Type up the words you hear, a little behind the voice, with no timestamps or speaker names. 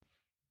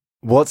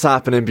What's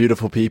happening,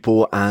 beautiful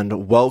people,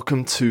 and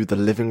welcome to the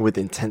Living with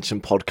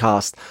Intention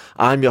podcast.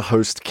 I'm your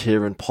host,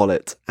 Kieran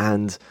Pollitt,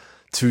 and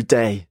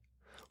today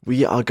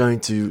we are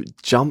going to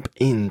jump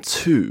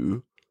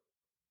into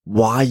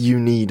why you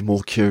need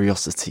more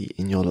curiosity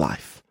in your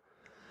life.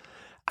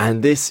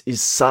 And this is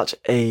such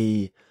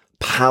a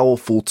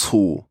powerful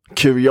tool.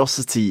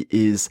 Curiosity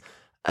is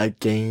a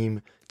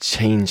game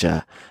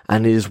changer,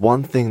 and it is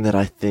one thing that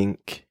I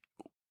think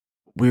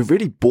we're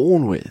really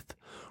born with.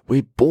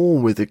 We're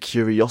born with a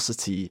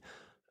curiosity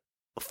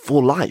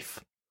for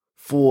life,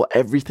 for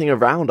everything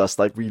around us.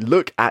 Like, we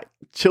look at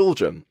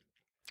children,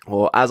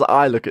 or as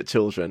I look at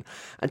children,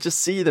 and just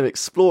see them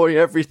exploring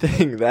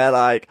everything. They're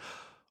like,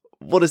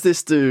 what does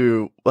this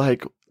do?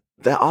 Like,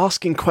 they're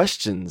asking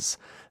questions.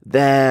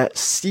 They're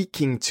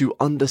seeking to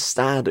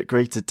understand at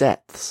greater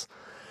depths.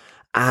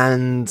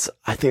 And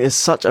I think there's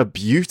such a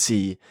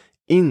beauty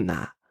in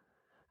that.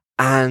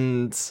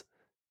 And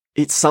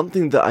it's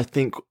something that I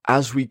think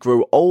as we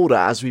grow older,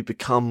 as we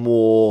become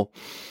more,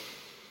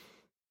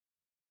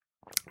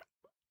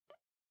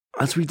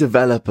 as we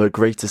develop a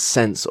greater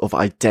sense of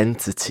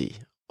identity,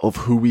 of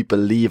who we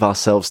believe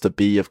ourselves to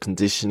be, of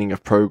conditioning,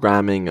 of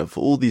programming, of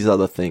all these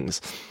other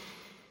things,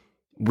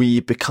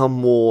 we become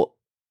more,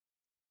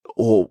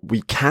 or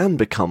we can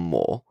become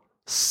more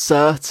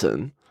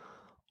certain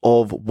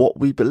of what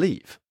we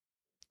believe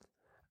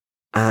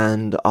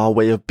and our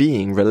way of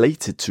being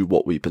related to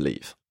what we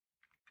believe.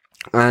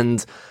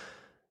 And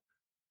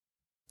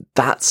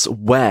that's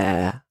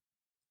where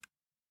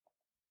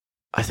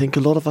I think a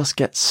lot of us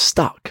get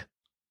stuck.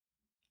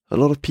 A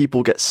lot of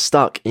people get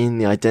stuck in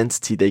the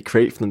identity they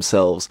create for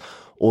themselves,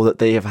 or that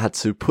they have had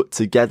to put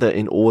together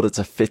in order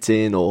to fit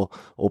in or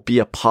be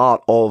a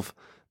part of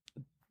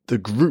the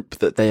group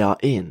that they are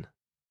in,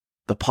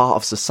 the part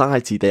of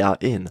society they are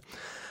in.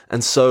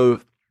 And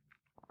so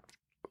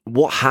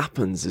what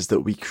happens is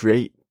that we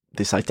create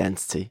this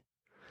identity.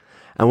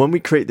 And when we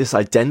create this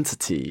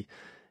identity,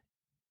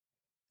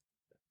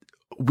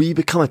 we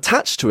become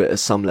attached to it at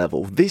some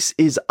level. This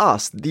is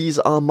us. These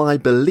are my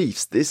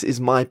beliefs. This is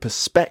my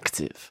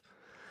perspective.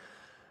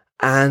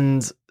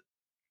 And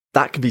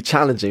that can be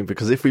challenging,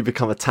 because if we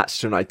become attached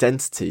to an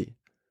identity,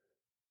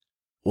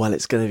 well,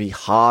 it's going to be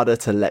harder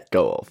to let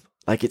go of.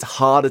 Like, it's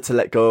harder to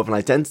let go of an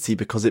identity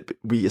because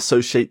we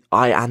associate,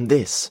 I am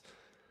this.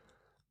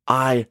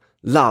 I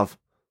love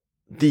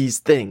these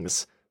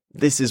things.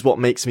 This is what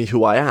makes me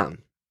who I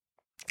am.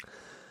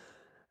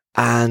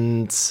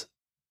 And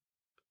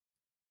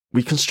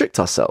we constrict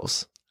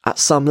ourselves at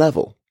some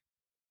level.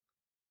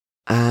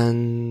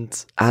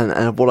 And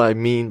what I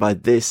mean by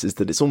this is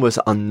that it's almost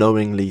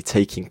unknowingly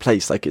taking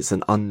place. Like, it's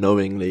an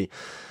unknowingly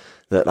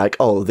that, like,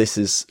 oh, this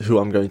is who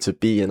I'm going to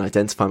be and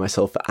identify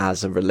myself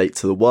as and relate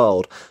to the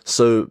world.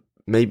 So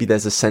maybe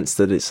there's a sense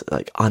that it's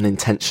like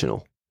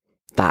unintentional,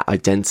 that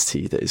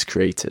identity that is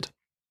created.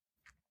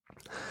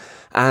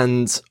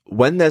 And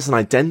when there's an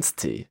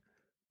identity,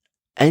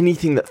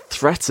 anything that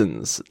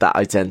threatens that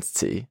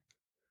identity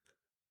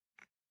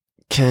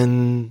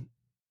can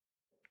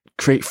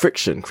create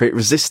friction, create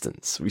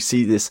resistance. We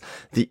see this,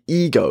 the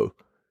ego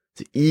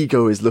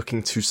is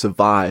looking to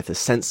survive. The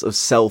sense of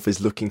self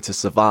is looking to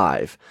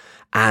survive.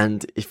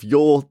 And if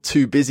you're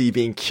too busy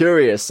being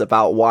curious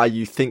about why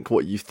you think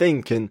what you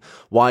think and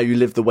why you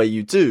live the way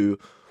you do,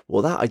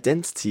 well, that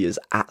identity is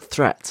at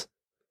threat.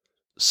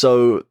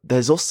 So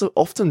there's also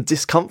often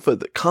discomfort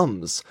that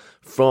comes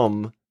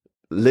from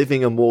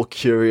living a more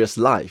curious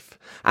life.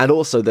 And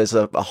also there's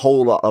a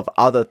whole lot of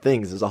other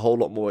things. There's a whole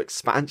lot more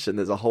expansion.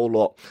 There's a whole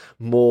lot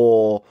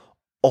more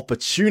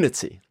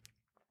opportunity.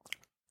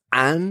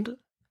 And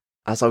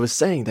as I was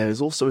saying, there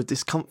is also a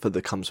discomfort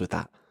that comes with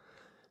that,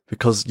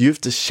 because you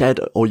have to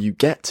shed, or you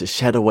get to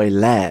shed away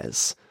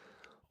layers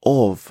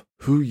of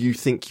who you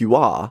think you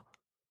are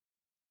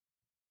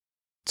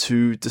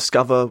to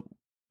discover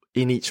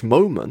in each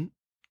moment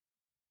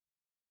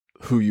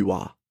who you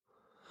are.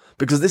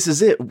 Because this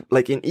is it,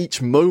 like, in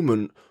each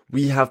moment,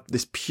 we have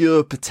this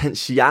pure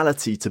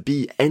potentiality to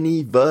be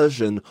any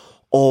version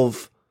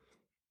of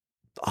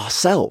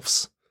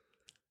ourselves.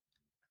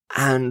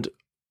 And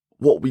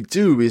what we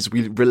do is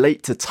we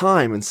relate to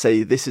time and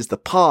say, this is the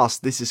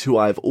past, this is who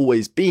I've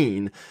always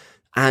been.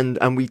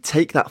 And we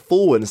take that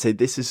forward and say,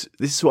 this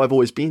is who I've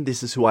always been,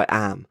 this is who I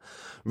am.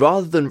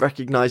 Rather than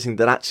recognizing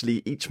that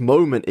actually each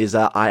moment is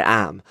a I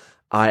am.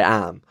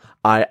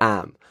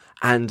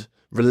 And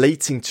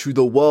relating to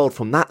the world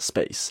from that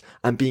space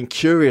and being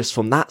curious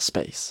from that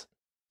space.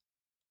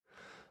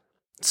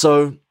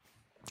 So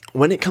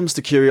when it comes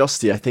to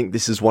curiosity, I think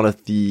this is one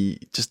of the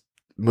just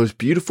most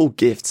beautiful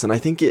gifts. And I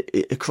think it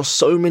across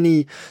so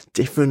many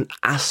different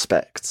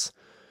aspects.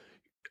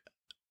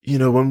 You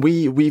know, when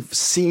we've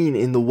seen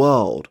in the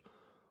world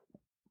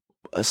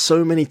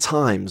so many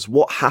times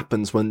what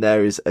happens when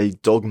there is a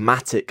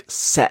dogmatic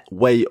set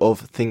way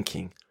of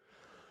thinking.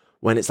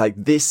 When it's like,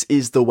 this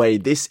is the way,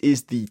 this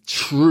is the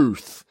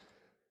truth,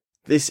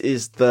 this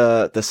is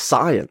the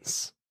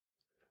science,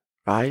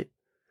 right?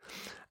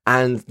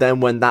 And then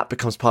when that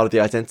becomes part of the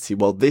identity,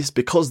 well,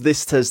 because this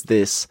says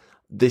this,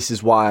 this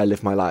is why I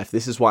live my life.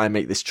 This is why I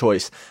make this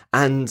choice.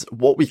 And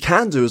what we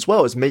can do as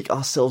well is make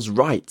ourselves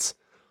right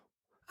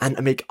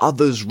and make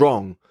others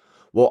wrong.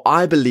 Well,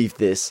 I believe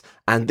this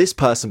and this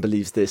person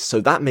believes this, so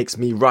that makes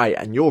me right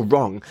and you're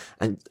wrong.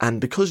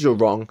 And because you're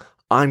wrong,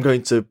 I'm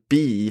going to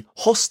be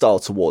hostile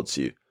towards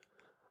you.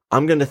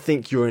 I'm going to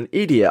think you're an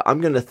idiot.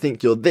 I'm going to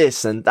think you're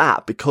this and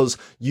that because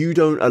you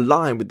don't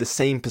align with the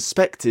same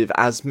perspective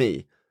as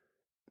me.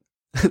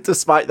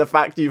 Despite the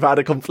fact you've had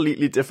a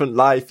completely different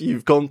life,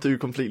 you've gone through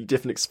completely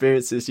different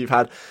experiences, you've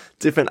had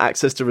different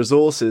access to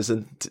resources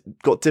and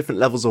got different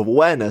levels of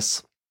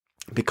awareness,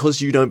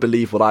 because you don't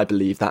believe what I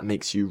believe, that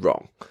makes you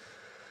wrong.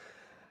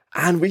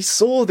 And we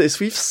saw this,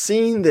 we've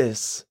seen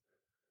this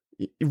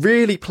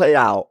really play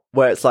out,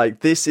 where it's like,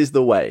 this is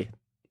the way.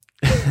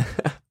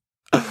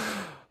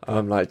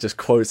 I'm like just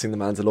quoting the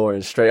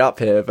Mandalorian straight up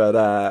here, but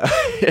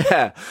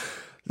yeah,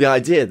 the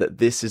idea that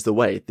this is the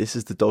way, this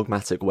is the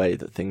dogmatic way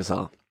that things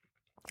are.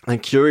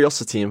 And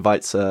curiosity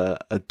invites a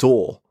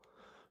door,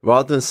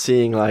 rather than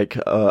seeing like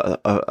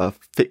a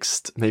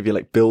fixed, maybe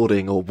like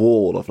building or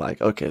wall of like,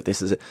 okay,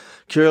 this is it.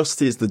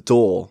 Curiosity is the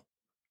door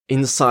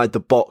inside the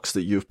box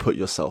that you've put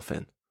yourself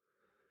in.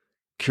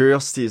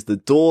 Curiosity is the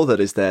door that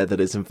is there, that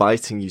is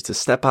inviting you to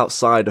step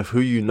outside of who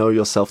you know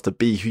yourself to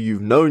be, who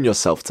you've known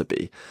yourself to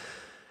be,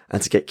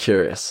 and to get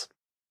curious.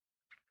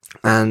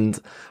 And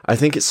I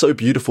think it's so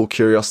beautiful,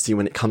 curiosity,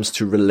 when it comes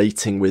to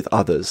relating with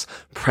others,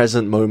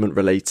 present moment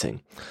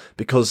relating,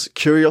 because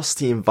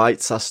curiosity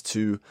invites us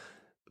to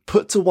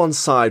put to one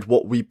side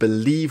what we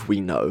believe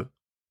we know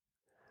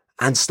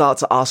and start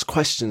to ask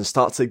questions,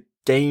 start to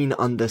gain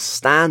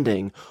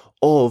understanding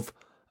of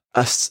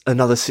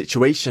another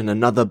situation,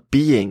 another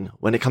being,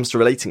 when it comes to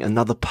relating,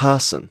 another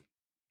person.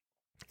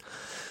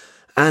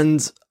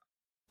 And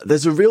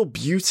there's a real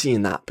beauty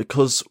in that,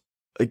 because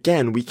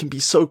again, we can be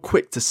so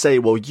quick to say,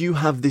 well, you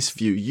have this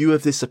view, you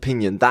have this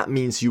opinion, that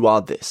means you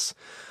are this.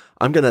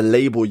 I'm going to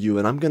label you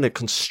and I'm going to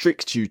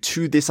constrict you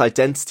to this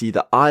identity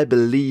that I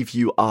believe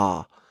you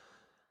are.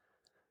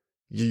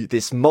 You,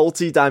 this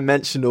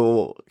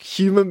multi-dimensional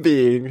human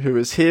being who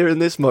is here in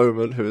this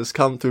moment, who has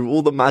come through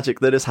all the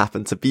magic that has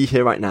happened to be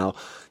here right now.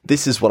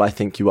 This is what I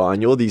think you are,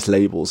 and you're these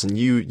labels, and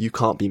you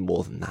can't be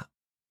more than that.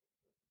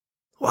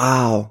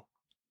 Wow.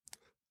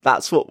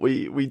 That's what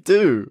we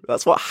do.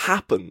 That's what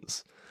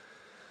happens.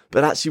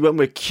 But actually, when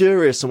we're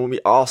curious and when we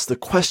ask the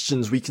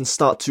questions, we can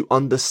start to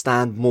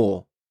understand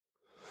more.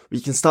 We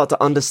can start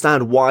to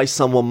understand why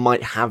someone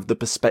might have the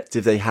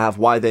perspective they have,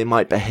 why they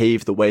might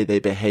behave the way they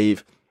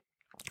behave.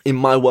 In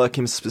my work,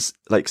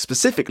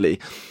 specifically,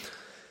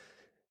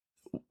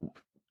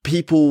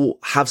 people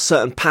have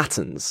certain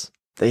patterns.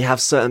 They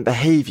have certain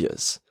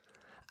behaviors.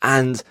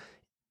 And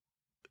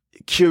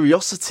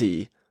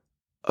curiosity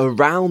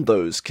around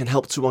those can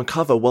help to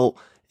uncover, well,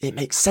 it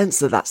makes sense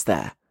that that's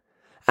there.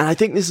 And I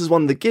think this is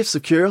one of the gifts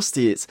of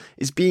curiosity,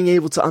 is being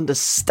able to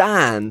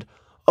understand,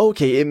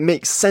 okay, it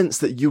makes sense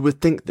that you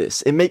would think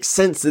this. It makes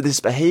sense that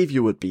this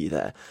behavior would be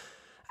there.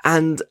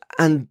 And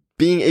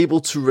being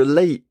able to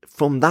relate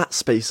from that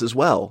space as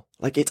well.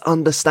 Like, it's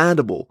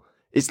understandable.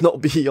 It's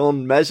not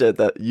beyond measure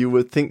that you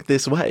would think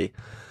this way.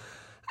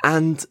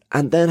 And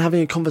then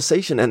having a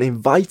conversation and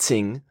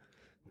inviting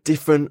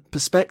different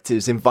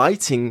perspectives,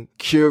 inviting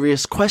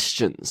curious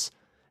questions,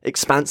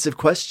 expansive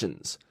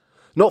questions.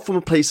 Not from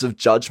a place of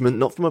judgment,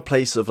 not from a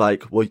place of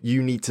like, well,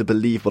 you need to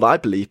believe what I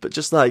believe, but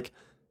just like,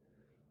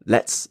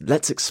 let's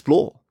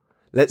explore.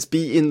 Let's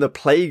be in the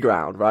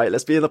playground, right?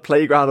 Let's be in the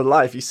playground of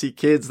life. You see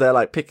kids, they're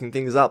like picking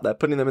things up, they're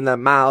putting them in their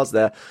mouths,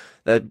 they're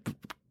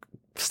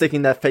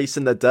sticking their face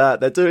in the dirt,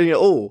 they're doing it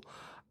all.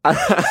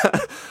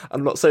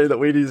 I'm not saying that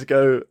we need to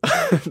go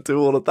do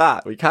all of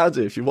that. We can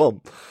do if you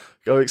want.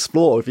 Go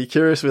explore, be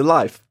curious with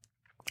life.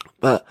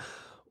 But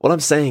what I'm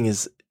saying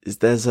is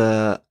there's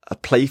a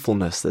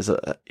playfulness, there's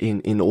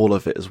in all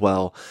of it as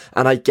well.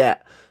 And I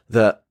get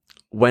that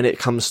when it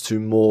comes to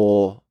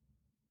more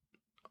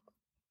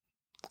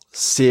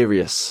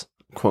serious,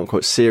 quote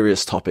unquote,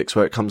 serious topics,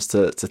 where it comes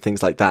to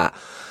things like that,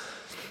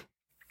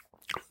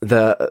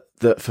 that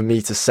for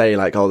me to say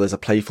like, oh, there's a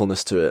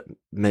playfulness to it,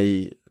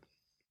 it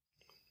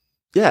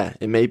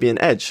may be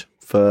an edge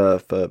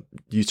for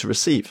you to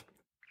receive.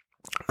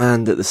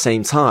 And at the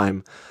same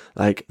time,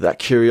 like, that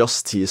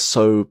curiosity is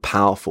so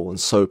powerful and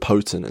so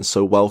potent and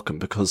so welcome,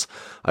 because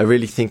I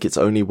really think it's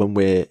only when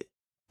we're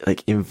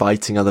like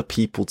inviting other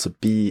people to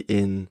be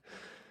in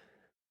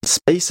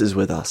spaces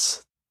with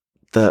us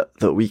that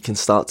we can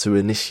start to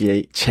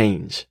initiate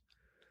change.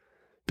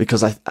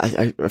 Because I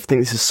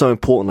think this is so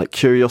important. Like,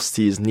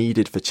 curiosity is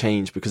needed for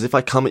change, because if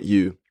I come at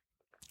you,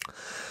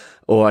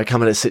 or I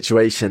come at a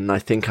situation and I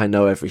think I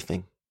know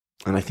everything,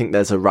 and I think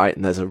there's a right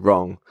and there's a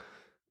wrong,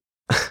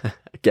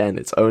 again,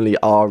 it's only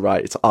our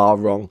right, it's our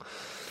wrong.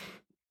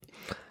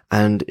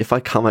 And if I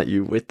come at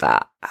you with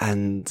that,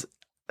 and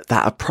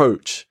that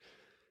approach,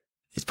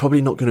 it's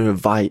probably not going to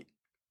invite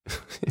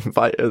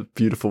a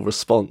beautiful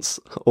response,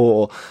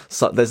 or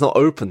there's not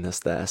openness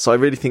there. So I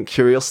really think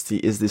curiosity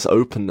is this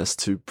openness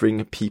to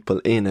bring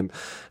people in,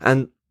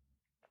 and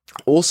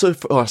also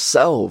for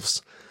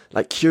ourselves,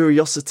 like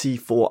curiosity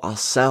for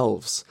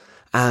ourselves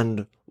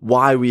and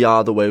why we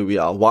are the way we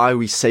are, why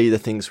we say the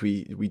things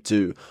we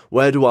do,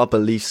 where do our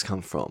beliefs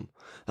come from.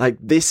 Like,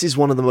 this is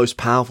one of the most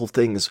powerful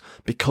things,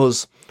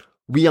 because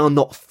we are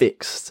not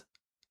fixed.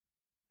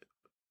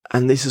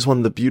 And this is one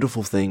of the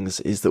beautiful things,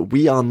 is that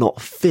we are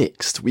not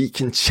fixed. We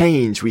can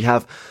change. We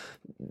have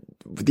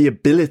the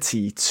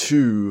ability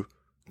to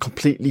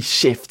completely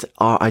shift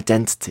our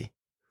identity.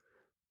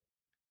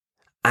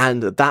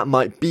 And that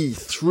might be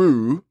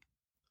through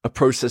a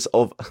process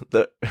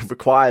that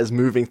requires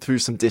moving through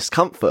some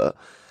discomfort.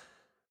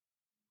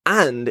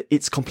 And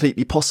it's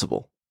completely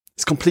possible.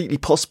 It's completely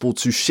possible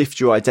to shift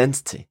your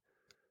identity.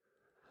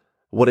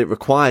 What it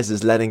requires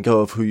is letting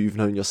go of who you've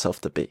known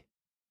yourself to be.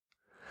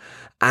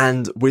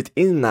 And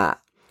within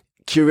that,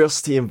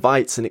 curiosity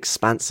invites an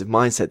expansive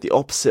mindset. The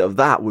opposite of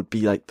that would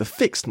be like the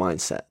fixed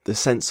mindset, the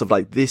sense of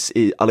like, this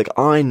is like,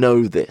 I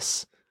know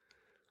this.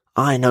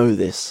 I know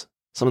this.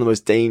 Some of the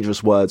most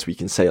dangerous words we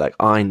can say, like,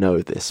 I know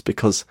this,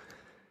 because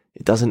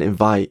it doesn't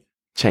invite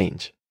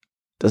change.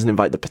 It doesn't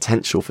invite the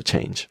potential for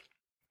change.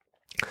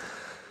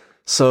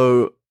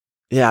 So,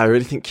 yeah, I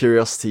really think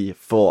curiosity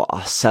for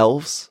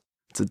ourselves,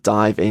 to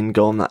dive in,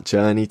 go on that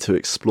journey, to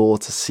explore,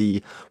 to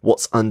see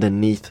what's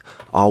underneath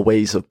our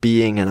ways of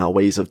being and our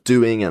ways of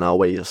doing and our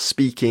way of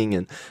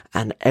speaking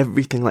and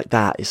everything like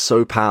that is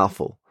so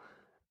powerful.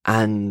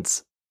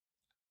 And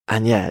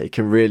yeah, it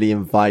can really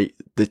invite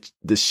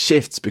the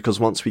shifts, because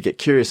once we get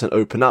curious and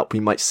open up, we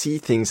might see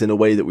things in a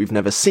way that we've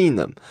never seen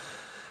them.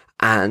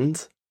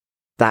 And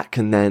that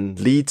can then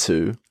lead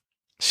to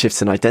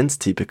shifts in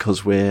identity,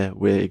 because we're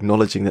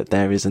acknowledging that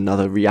there is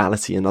another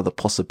reality, another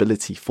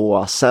possibility for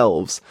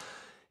ourselves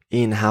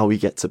in how we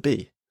get to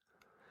be.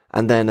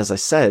 And then, as I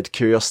said,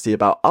 curiosity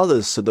about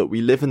others, so that we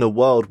live in a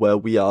world where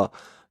we are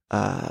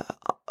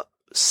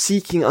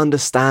seeking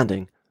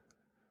understanding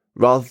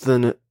rather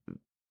than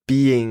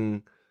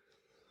being...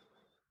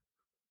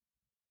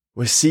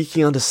 We're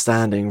seeking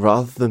understanding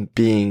rather than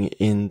being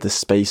in the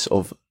space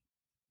of,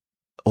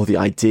 or the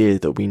idea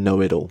that we know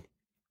it all.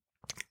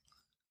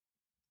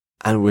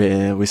 And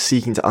we're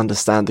seeking to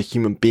understand the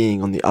human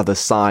being on the other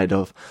side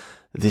of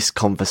this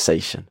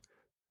conversation,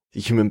 the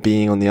human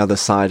being on the other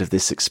side of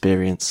this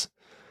experience.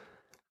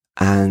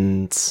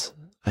 And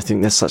I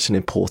think there's such an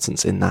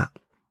importance in that.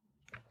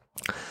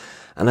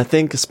 And I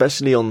think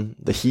especially on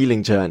the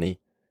healing journey,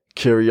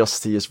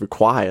 curiosity is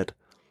required,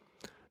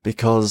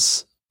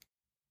 because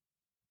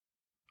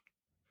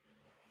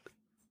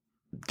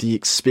the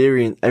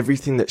experience,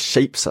 everything that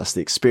shapes us,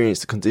 the experience,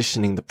 the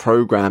conditioning, the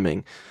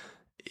programming,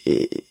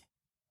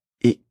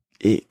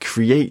 it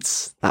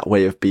creates that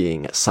way of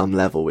being at some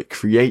level. It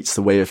creates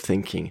the way of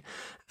thinking.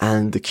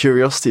 And the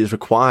curiosity is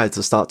required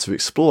to start to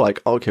explore,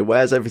 like, okay,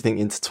 where's everything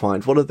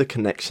intertwined? What are the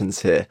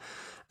connections here?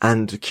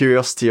 And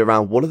curiosity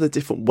around, what are the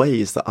different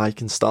ways that I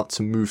can start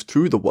to move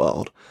through the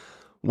world?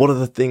 What are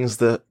the things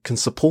that can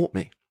support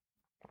me?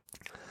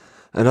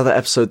 Another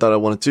episode that I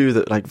want to do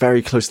that like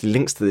very closely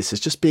links to this is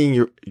just being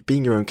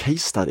your own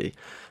case study.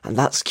 And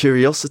that's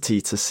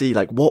curiosity to see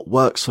like what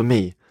works for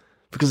me.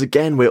 Because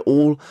again, we're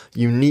all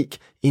unique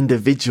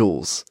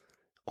individuals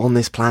on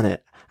this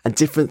planet, and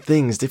different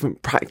things,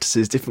 different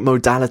practices, different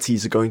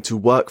modalities are going to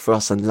work for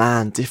us and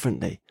land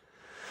differently.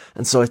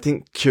 And so I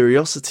think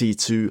curiosity,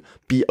 to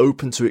be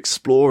open to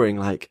exploring,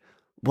 like,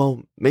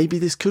 well, maybe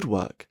this could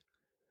work.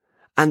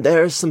 And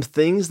there are some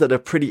things that are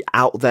pretty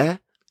out there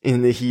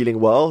in the healing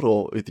world,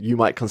 or you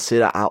might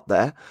consider out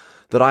there,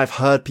 that I've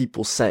heard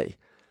people say.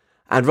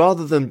 And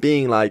rather than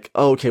being like,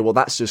 oh, okay, well,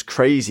 that's just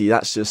crazy.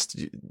 That's just,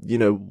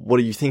 what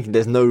are you thinking?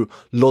 There's no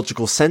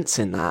logical sense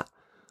in that.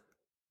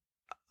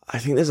 I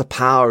think there's a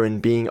power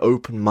in being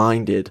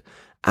open-minded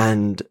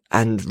and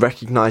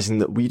recognizing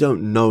that we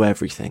don't know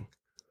everything.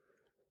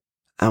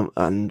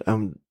 And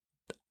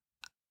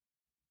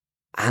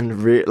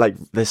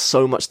there's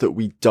so much that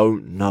we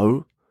don't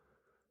know.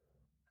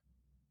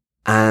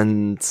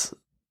 And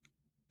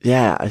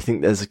yeah, I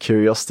think there's a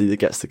curiosity that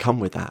gets to come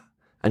with that.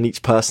 And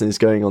each person is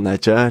going on their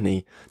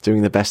journey,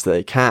 doing the best that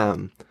they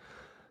can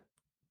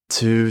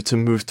to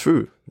move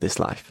through this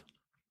life.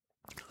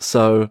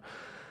 So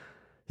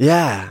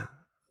yeah,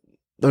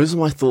 those are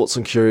my thoughts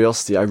on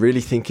curiosity. I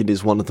really think it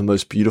is one of the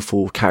most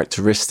beautiful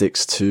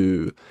characteristics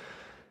to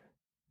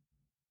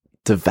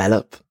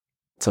develop,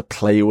 to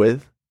play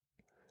with,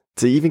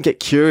 to even get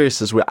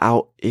curious as we're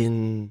out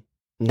in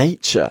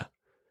nature.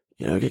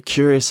 Get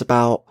curious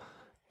about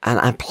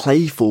and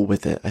playful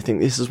with it. I think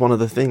this is one of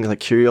the things,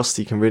 like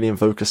curiosity can really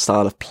invoke a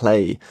style of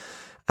play,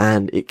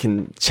 and it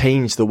can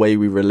change the way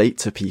we relate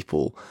to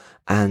people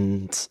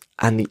and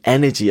the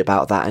energy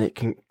about that. And it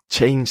can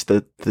change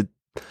the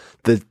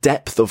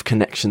depth of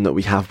connection that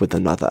we have with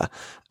another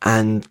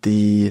and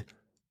the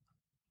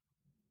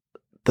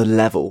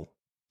level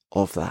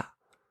of that.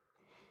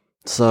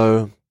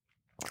 So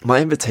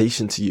my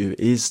invitation to you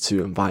is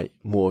to invite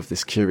more of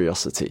this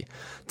curiosity,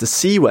 to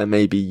see where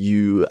maybe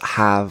you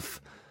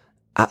have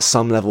at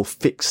some level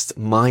fixed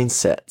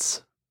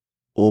mindsets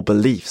or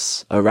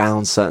beliefs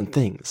around certain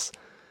things.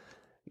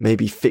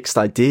 maybe fixed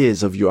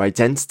ideas of your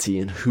identity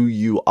and who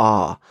you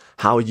are,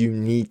 how you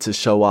need to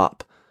show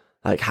up,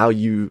 like how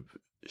you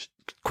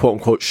quote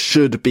unquote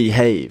should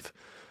behave,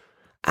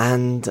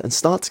 and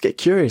start to get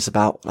curious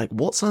about like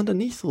what's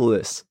underneath all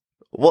this.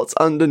 What's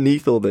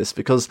underneath all this?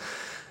 Because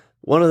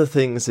one of the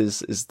things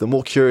is the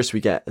more curious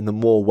we get and the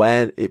more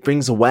it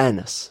brings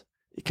awareness.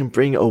 It can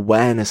bring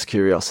awareness,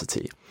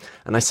 curiosity.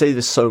 And I say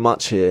this so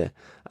much here,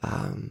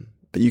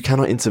 but you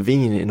cannot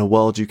intervene in a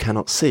world you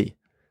cannot see.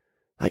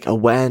 Like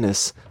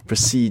awareness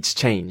precedes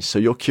change. So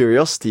your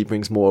curiosity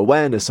brings more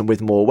awareness, and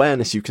with more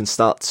awareness, you can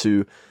start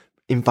to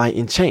invite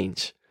in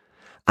change.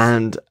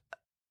 And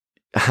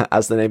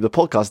as the name of the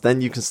podcast,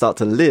 then you can start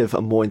to live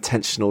a more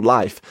intentional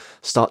life,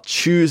 start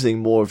choosing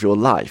more of your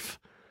life,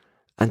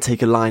 and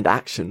take aligned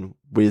action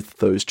with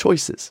those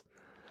choices.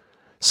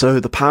 So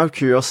the power of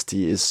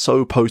curiosity is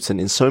so potent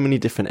in so many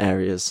different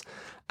areas.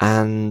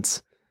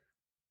 And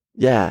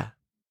yeah,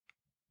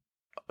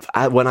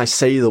 when I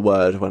say the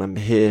word, when I'm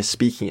here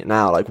speaking it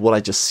now, like what I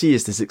just see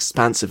is this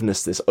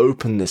expansiveness, this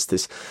openness,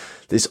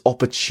 this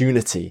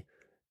opportunity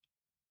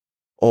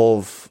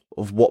of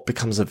what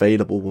becomes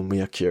available when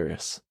we are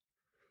curious.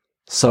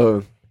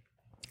 So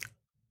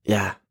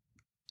yeah,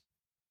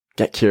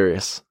 get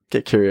curious,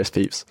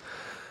 peeps.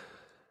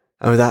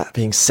 And with that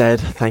being said,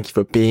 thank you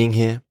for being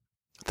here.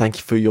 Thank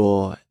you for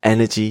your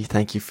energy.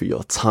 Thank you for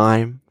your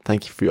time.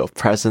 Thank you for your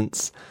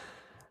presence.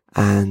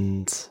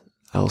 And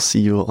I'll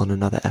see you on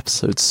another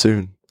episode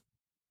soon.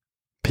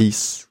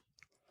 Peace.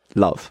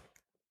 Love.